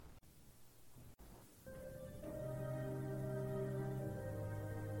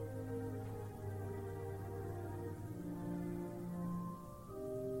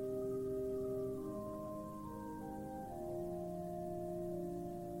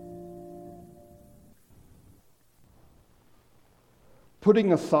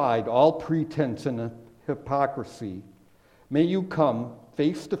putting aside all pretense and hypocrisy, may you come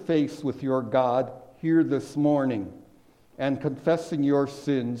face to face with your God here this morning, and confessing your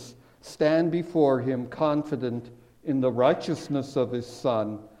sins, stand before him confident in the righteousness of his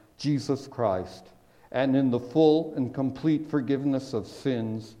Son, Jesus Christ, and in the full and complete forgiveness of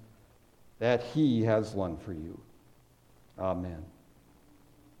sins that he has won for you. Amen.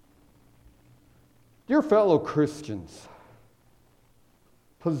 Dear fellow Christians,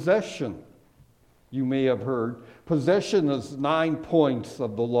 possession, you may have heard, possession is 9 points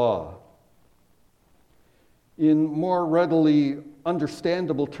of the law. In more readily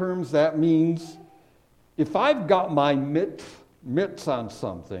understandable terms, that means if I've got my mitts on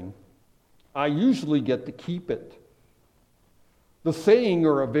something, I usually get to keep it. The saying,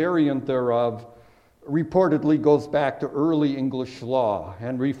 or a variant thereof, reportedly goes back to early English law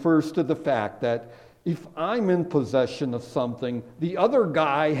and refers to the fact that if I'm in possession of something, the other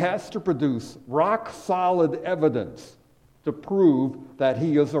guy has to produce rock-solid evidence to prove that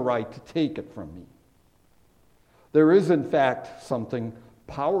he has a right to take it from me. There is, in fact, something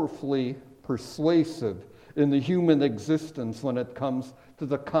powerfully persuasive in the human existence when it comes to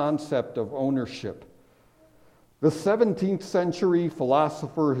the concept of ownership. The 17th century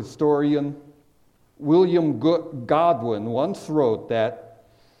philosopher, historian, William Godwin once wrote that,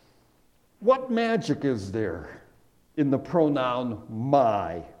 "What magic is there in the pronoun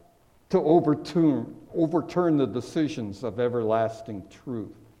my to overturn the decisions of everlasting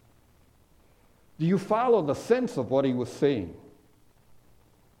truth?" Do you follow the sense of what he was saying?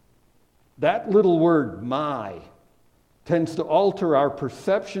 That little word, my, tends to alter our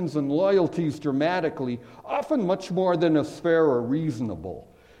perceptions and loyalties dramatically, often much more than is fair or reasonable.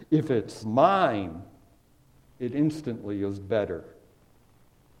 If it's mine, it instantly is better.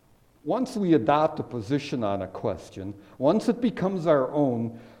 Once we adopt a position on a question, once it becomes our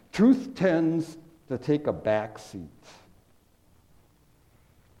own, truth tends to take a back seat.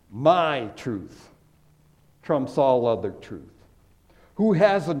 My truth trumps all other truth. Who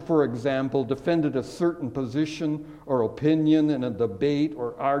hasn't, for example, defended a certain position or opinion in a debate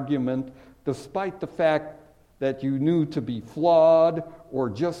or argument despite the fact that you knew to be flawed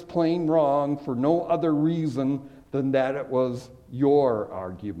or just plain wrong for no other reason than that it was your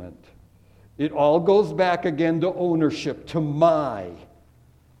argument? It all goes back again to ownership, to my.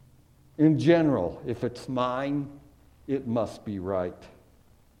 In general, if it's mine, it must be right.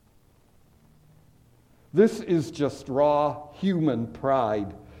 This is just raw human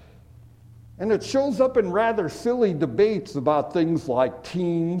pride. And it shows up in rather silly debates about things like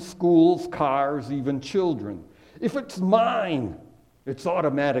teams, schools, cars, even children. If it's mine, it's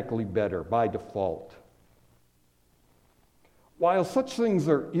automatically better by default. While such things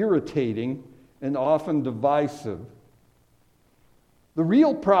are irritating and often divisive, the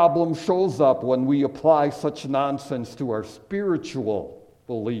real problem shows up when we apply such nonsense to our spiritual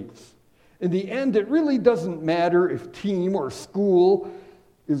beliefs. In the end, it really doesn't matter if team or school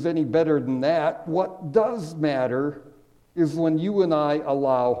is any better than that. What does matter is when you and I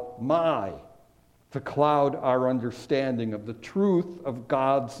allow my to cloud our understanding of the truth of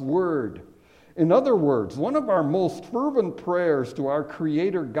God's Word. In other words, one of our most fervent prayers to our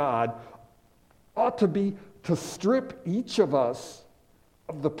Creator God ought to be to strip each of us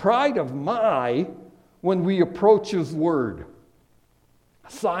of the pride of my when we approach His Word.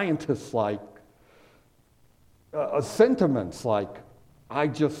 Scientists like, sentiments like, I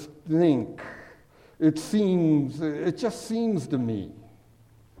just think, it just seems to me,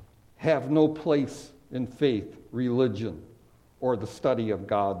 have no place in faith, religion, or the study of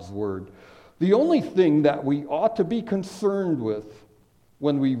God's Word. The only thing that we ought to be concerned with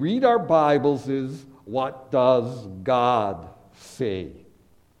when we read our Bibles is, what does God say?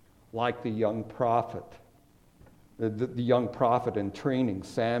 Like the young prophet. The young prophet in training,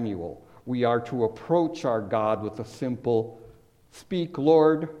 Samuel. We are to approach our God with a simple, "Speak,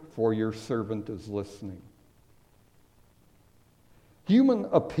 Lord, for your servant is listening." Human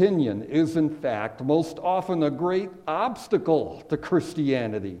opinion is, in fact, most often a great obstacle to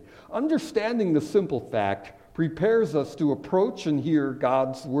Christianity. Understanding the simple fact prepares us to approach and hear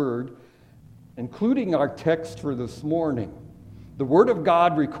God's Word, including our text for this morning. The Word of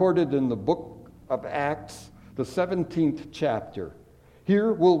God recorded in the book of Acts, the 17th chapter.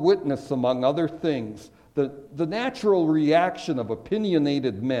 Here we'll witness, among other things, the natural reaction of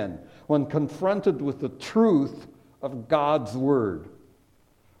opinionated men when confronted with the truth of God's Word.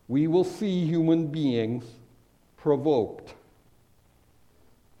 We will see human beings provoked.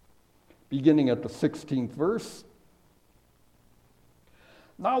 Beginning at the 16th verse.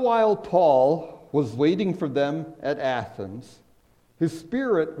 Now while Paul was waiting for them at Athens, His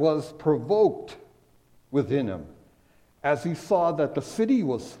spirit was provoked within him as he saw that the city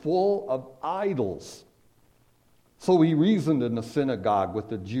was full of idols. So he reasoned in the synagogue with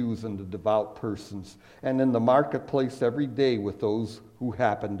the Jews and the devout persons, and in the marketplace every day with those who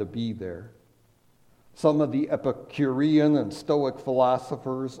happened to be there. Some of the Epicurean and Stoic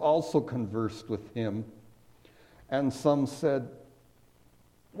philosophers also conversed with him, and some said,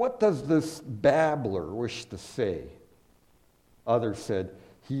 "What does this babbler wish to say?" Others said,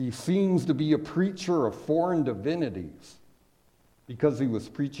 "He seems to be a preacher of foreign divinities," because he was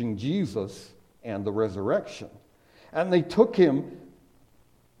preaching Jesus and the resurrection. And they took him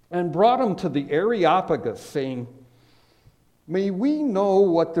and brought him to the Areopagus, saying, "May we know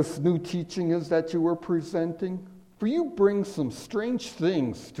what this new teaching is that you are presenting? For you bring some strange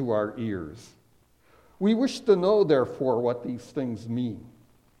things to our ears. We wish to know, therefore, what these things mean."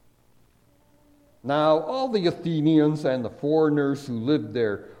 Now, all the Athenians and the foreigners who lived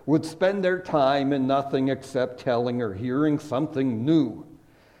there would spend their time in nothing except telling or hearing something new.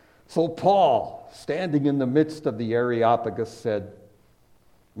 So Paul, standing in the midst of the Areopagus, said,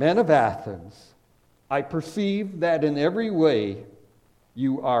 "Men of Athens, I perceive that in every way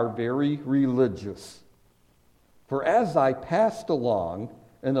you are very religious. For as I passed along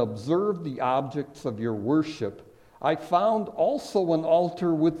and observed the objects of your worship, I found also an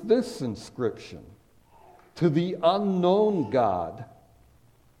altar with this inscription, 'To the unknown God.'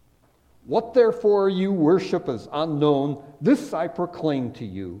 What therefore you worship as unknown, this I proclaim to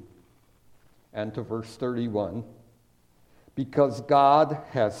you." And to verse 31, "Because God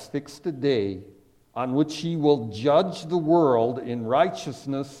has fixed a day on which he will judge the world in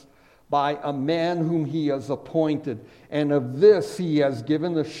righteousness by a man whom he has appointed, and of this he has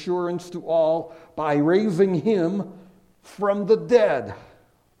given assurance to all by raising him from the dead."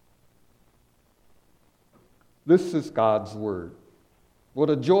 This is God's word. What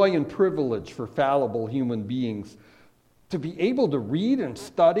a joy and privilege for fallible human beings to be able to read and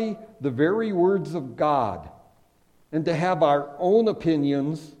study the very words of God and to have our own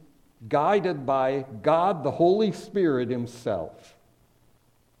opinions guided by God, the Holy Spirit himself.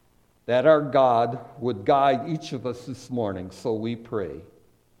 That our God would guide each of us this morning, so we pray.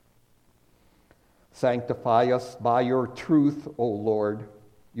 Sanctify us by your truth, O Lord.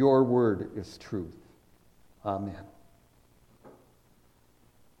 Your word is truth. Amen.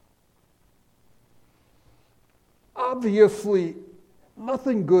 Obviously,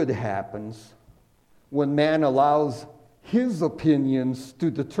 nothing good happens when man allows his opinions to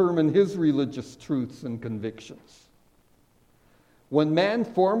determine his religious truths and convictions. When man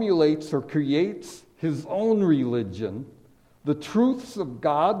formulates or creates his own religion, the truths of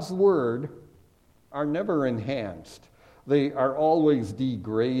God's word are never enhanced. They are always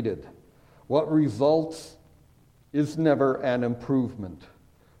degraded. What results is never an improvement.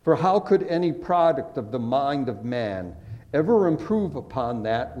 For how could any product of the mind of man ever improve upon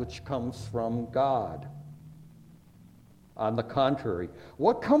that which comes from God? On the contrary,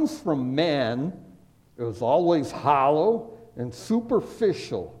 what comes from man is always hollow and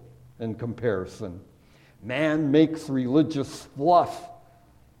superficial in comparison. Man makes religious fluff.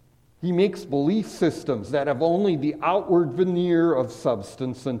 He makes belief systems that have only the outward veneer of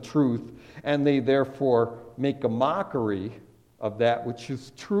substance and truth, and they therefore make a mockery of that which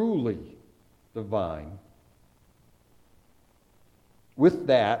is truly divine. With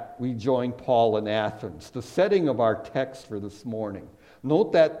that, we join Paul in Athens, the setting of our text for this morning.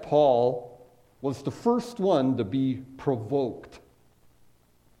 Note that Paul was the first one to be provoked.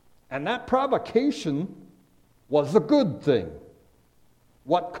 And that provocation was a good thing.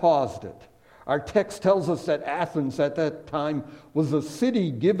 What caused it? Our text tells us that Athens at that time was a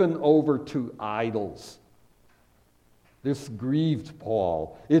city given over to idols. This grieved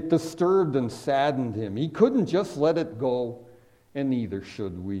Paul. It disturbed and saddened him. He couldn't just let it go, and neither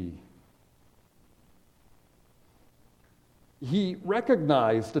should we. He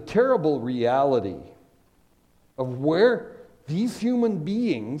recognized the terrible reality of where these human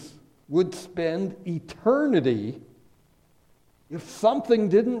beings would spend eternity if something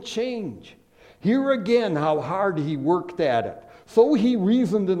didn't change. Here again, how hard he worked at it. So he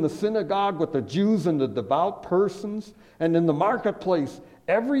reasoned in the synagogue with the Jews and the devout persons, and in the marketplace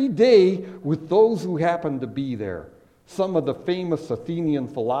every day with those who happened to be there. Some of the famous Athenian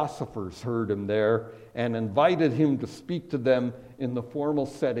philosophers heard him there and invited him to speak to them in the formal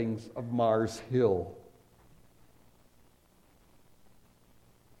settings of Mars Hill.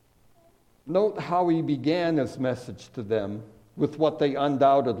 Note how he began his message to them with what they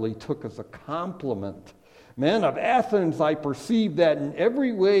undoubtedly took as a compliment. "Men of Athens, I perceive that in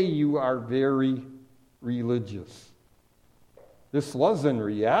every way you are very religious." This was in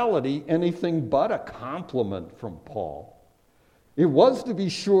reality anything but a compliment from Paul. It was, to be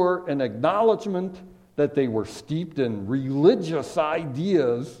sure, an acknowledgement that they were steeped in religious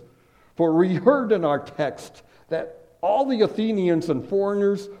ideas, for we heard in our text that all the Athenians and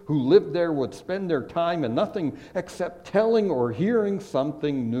foreigners who lived there would spend their time in nothing except telling or hearing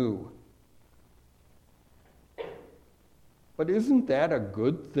something new. But isn't that a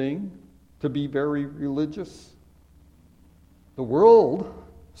good thing, to be very religious? The world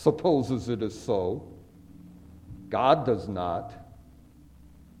supposes it is so. God does not.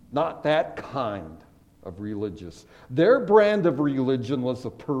 Not that kind of religious. Their brand of religion was a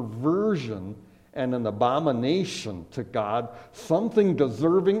perversion and an abomination to God, something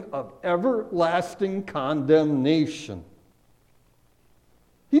deserving of everlasting condemnation.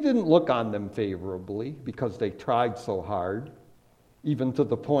 He didn't look on them favorably because they tried so hard, even to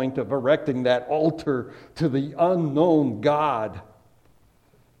the point of erecting that altar to the unknown God.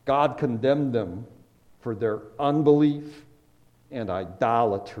 God condemned them for their unbelief and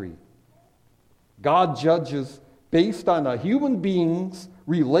idolatry. God judges based on a human being's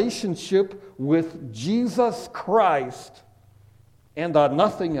relationship with Jesus Christ and on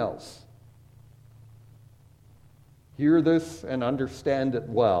nothing else. Hear this and understand it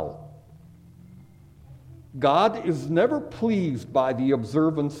well. God is never pleased by the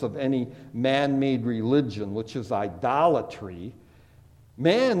observance of any man-made religion, which is idolatry.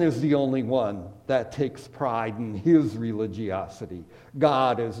 Man is the only one that takes pride in his religiosity.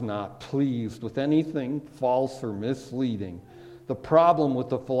 God is not pleased with anything false or misleading. The problem with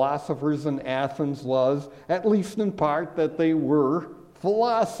the philosophers in Athens was, at least in part, that they were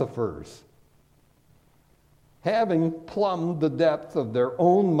philosophers. Having plumbed the depth of their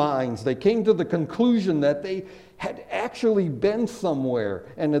own minds, they came to the conclusion that they had actually been somewhere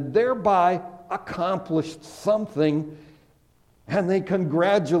and had thereby accomplished something, and they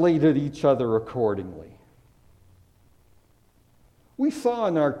congratulated each other accordingly. We saw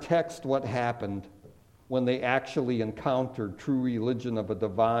in our text what happened when they actually encountered true religion of a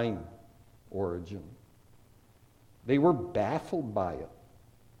divine origin. They were baffled by it,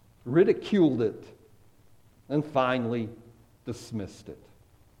 ridiculed it, and finally dismissed it.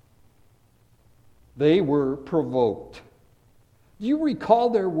 They were provoked. Do you recall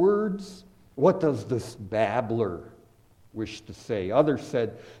their words? What does this babbler wish to say? Others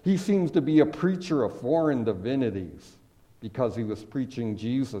said, he seems to be a preacher of foreign divinities because he was preaching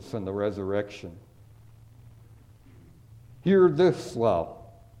Jesus and the resurrection. Hear this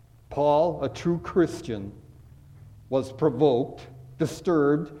well. Paul, a true Christian, was provoked,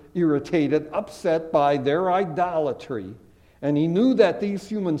 disturbed, irritated, upset by their idolatry, and he knew that these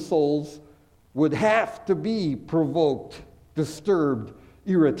human souls would have to be provoked, disturbed,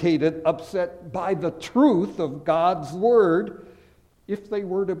 irritated, upset by the truth of God's word if they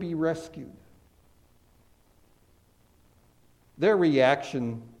were to be rescued. Their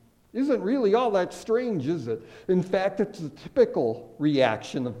reaction isn't really all that strange, is it? In fact, it's a typical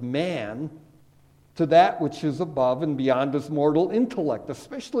reaction of man to that which is above and beyond his mortal intellect,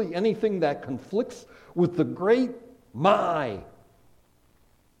 especially anything that conflicts with the great my.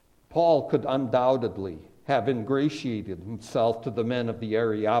 Paul could undoubtedly have ingratiated himself to the men of the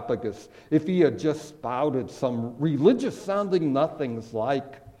Areopagus if he had just spouted some religious-sounding nothings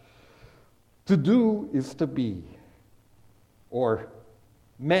like, to do is to be, or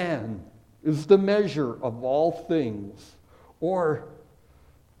man is the measure of all things, or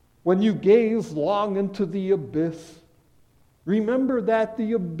when you gaze long into the abyss, remember that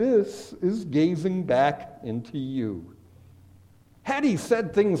the abyss is gazing back into you. Had he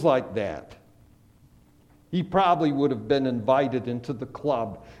said things like that, he probably would have been invited into the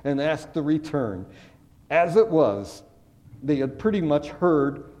club and asked to return. As it was, they had pretty much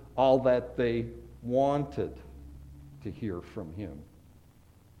heard all that they wanted to hear from him.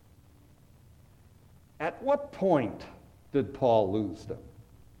 At what point did Paul lose them?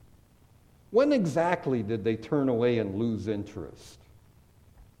 When exactly did they turn away and lose interest?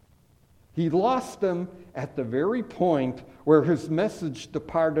 He lost them at the very point where his message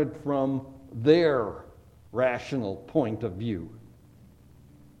departed from their rational point of view.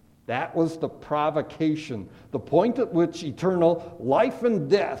 That was the provocation, the point at which eternal life and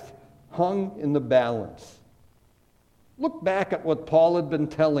death hung in the balance. Look back at what Paul had been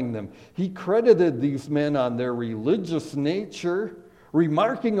telling them. He credited these men on their religious nature,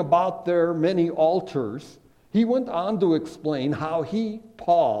 remarking about their many altars. He went on to explain how he,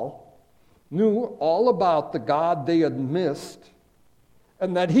 Paul, knew all about the God they had missed,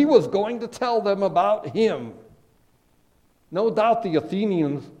 and that he was going to tell them about him. No doubt the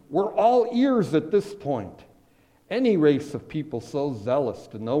Athenians were all ears at this point, any race of people so zealous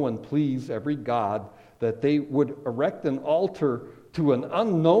to know and please every god that they would erect an altar to an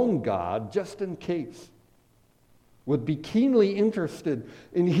unknown God just in case, would be keenly interested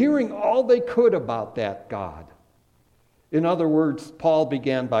in hearing all they could about that God. In other words, Paul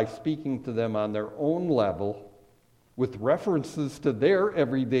began by speaking to them on their own level with references to their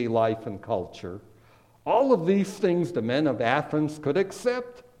everyday life and culture. All of these things the men of Athens could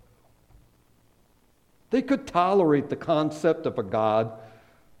accept. They could tolerate the concept of a God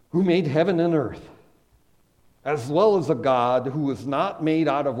who made heaven and earth, as well as a God who was not made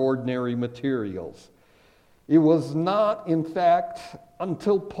out of ordinary materials. It was not, in fact,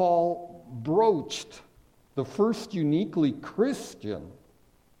 until Paul broached the first uniquely Christian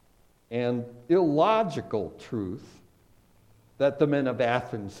and illogical truth that the men of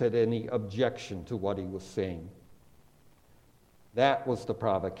Athens had any objection to what he was saying. That was the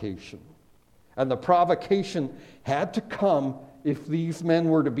provocation. And the provocation had to come if these men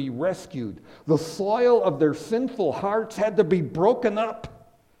were to be rescued. The soil of their sinful hearts had to be broken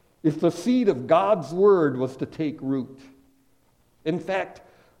up if the seed of God's word was to take root. In fact,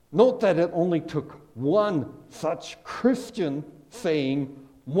 note that it only took one such Christian saying.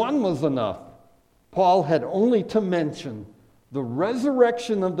 One was enough. Paul had only to mention the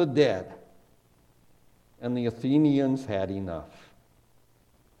resurrection of the dead, and the Athenians had enough.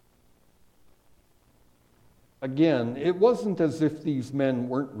 Again, it wasn't as if these men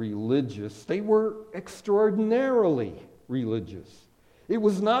weren't religious. They were extraordinarily religious. It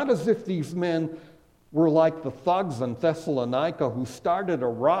was not as if these men were like the thugs in Thessalonica who started a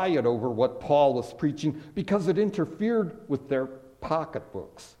riot over what Paul was preaching because it interfered with their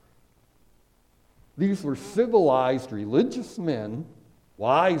pocketbooks. These were civilized religious men,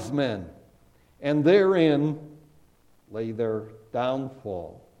 wise men, and therein lay their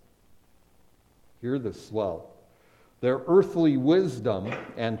downfall. Hear this well. Their earthly wisdom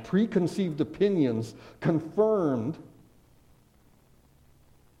and preconceived opinions confirmed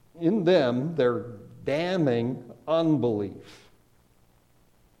in them their damning unbelief.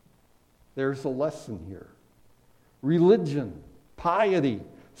 There's a lesson here. Religion, piety,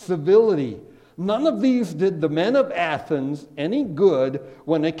 civility, none of these did the men of Athens any good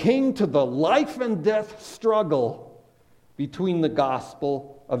when it came to the life and death struggle between the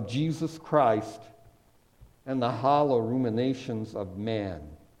gospel of Jesus Christ and the hollow ruminations of man.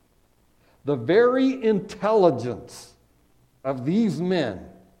 The very intelligence of these men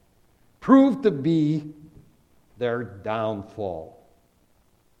proved to be their downfall.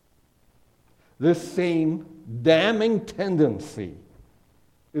 This same damning tendency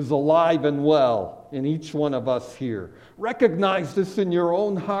is alive and well in each one of us here. Recognize this in your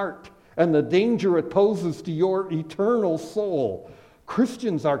own heart and the danger it poses to your eternal soul.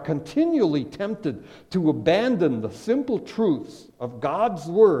 Christians are continually tempted to abandon the simple truths of God's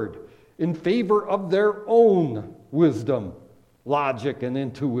Word in favor of their own wisdom, logic, and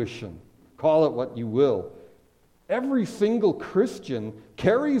intuition. Call it what you will. Every single Christian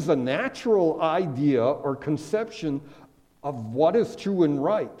carries a natural idea or conception of what is true and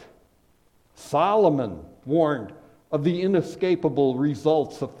right. Solomon warned of the inescapable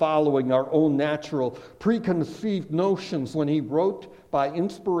results of following our own natural preconceived notions when he wrote by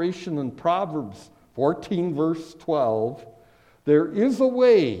inspiration in Proverbs 14 verse 12, "There is a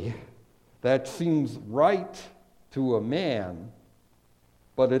way that seems right to a man,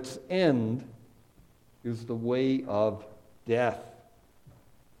 but its end is the way of death."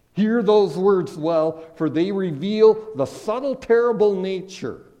 Hear those words well, for they reveal the subtle, terrible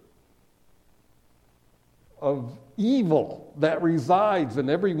nature of evil that resides in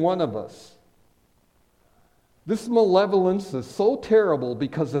every one of us. This malevolence is so terrible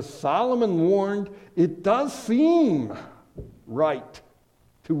because, as Solomon warned, it does seem right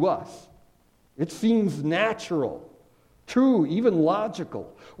to us. It seems natural, true, even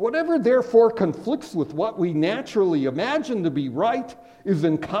logical. Whatever therefore conflicts with what we naturally imagine to be right is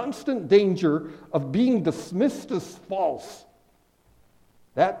in constant danger of being dismissed as false.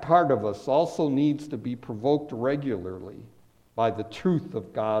 That part of us also needs to be provoked regularly by the truth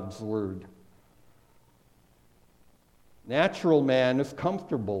of God's Word. Natural man is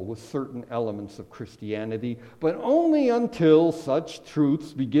comfortable with certain elements of Christianity, but only until such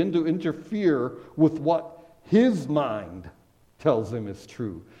truths begin to interfere with what his mind tells him is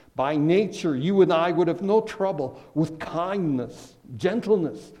true. By nature, you and I would have no trouble with kindness,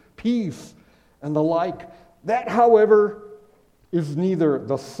 gentleness, peace, and the like. That, however, is neither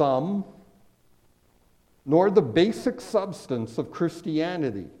the sum nor the basic substance of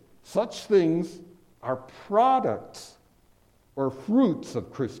Christianity. Such things are products or fruits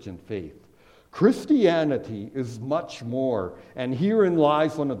of Christian faith. Christianity is much more, and herein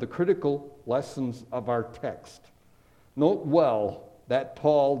lies one of the critical lessons of our text. Note well that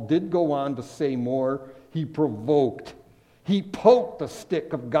Paul did go on to say more. He provoked. He poked the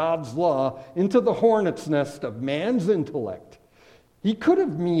stick of God's law into the hornet's nest of man's intellect. He could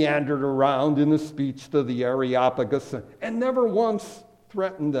have meandered around in his speech to the Areopagus and never once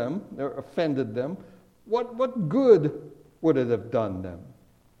threatened them or offended them. What good would it have done them?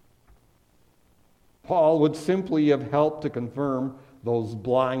 Paul would simply have helped to confirm those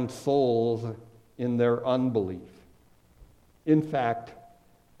blind souls in their unbelief. In fact,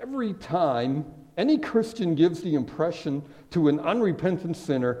 every time any Christian gives the impression to an unrepentant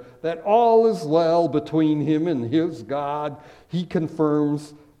sinner that all is well between him and his God, he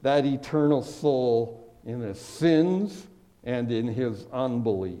confirms that eternal soul in his sins and in his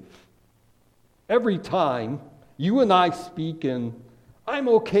unbelief. Every time you and I speak in "I'm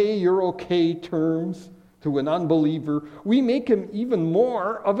okay, you're okay" terms to an unbeliever, we make him even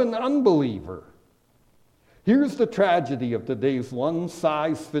more of an unbeliever. Here's the tragedy of today's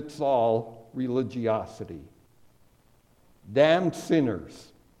one-size-fits-all religiosity. Damned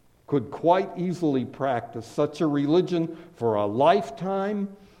sinners could quite easily practice such a religion for a lifetime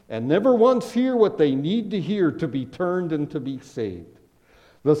and never once hear what they need to hear to be turned and to be saved.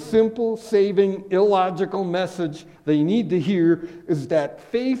 The simple, saving, illogical message they need to hear is that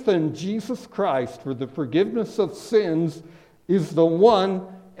faith in Jesus Christ for the forgiveness of sins is the one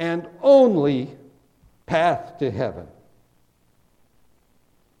and only path to heaven.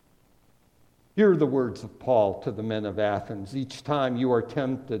 Hear the words of Paul to the men of Athens each time you are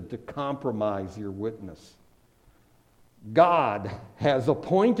tempted to compromise your witness. God has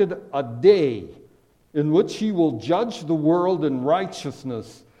appointed a day in which he will judge the world in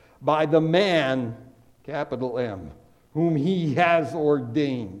righteousness by the man, capital M, whom he has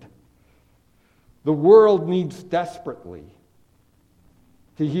ordained. The world needs desperately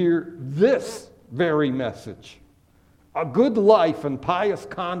to hear this very message. A good life and pious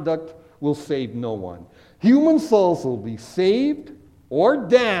conduct will save no one. Human souls will be saved or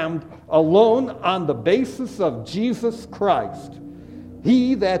damned alone on the basis of Jesus Christ.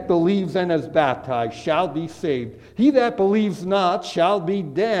 He that believes and is baptized shall be saved. He that believes not shall be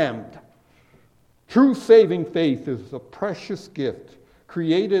damned. True saving faith is a precious gift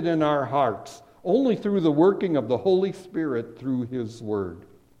created in our hearts only through the working of the Holy Spirit through his word.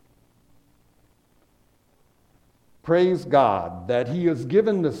 Praise God that he has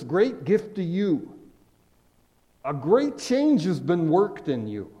given this great gift to you. A great change has been worked in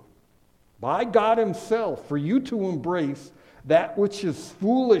you by God himself for you to embrace that which is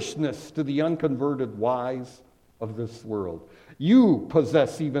foolishness to the unconverted wise of this world. You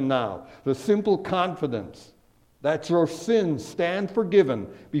possess even now the simple confidence that your sins stand forgiven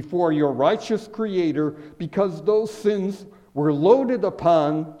before your righteous Creator because those sins were loaded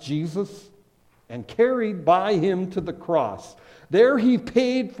upon Jesus and carried by him to the cross. There he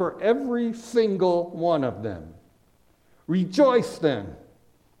paid for every single one of them. Rejoice then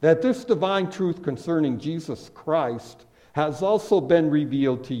that this divine truth concerning Jesus Christ has also been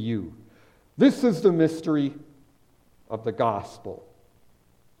revealed to you. This is the mystery of the gospel.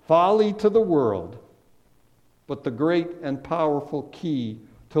 Folly to the world, but the great and powerful key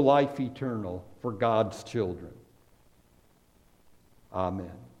to life eternal for God's children.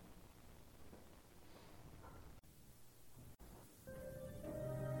 Amen.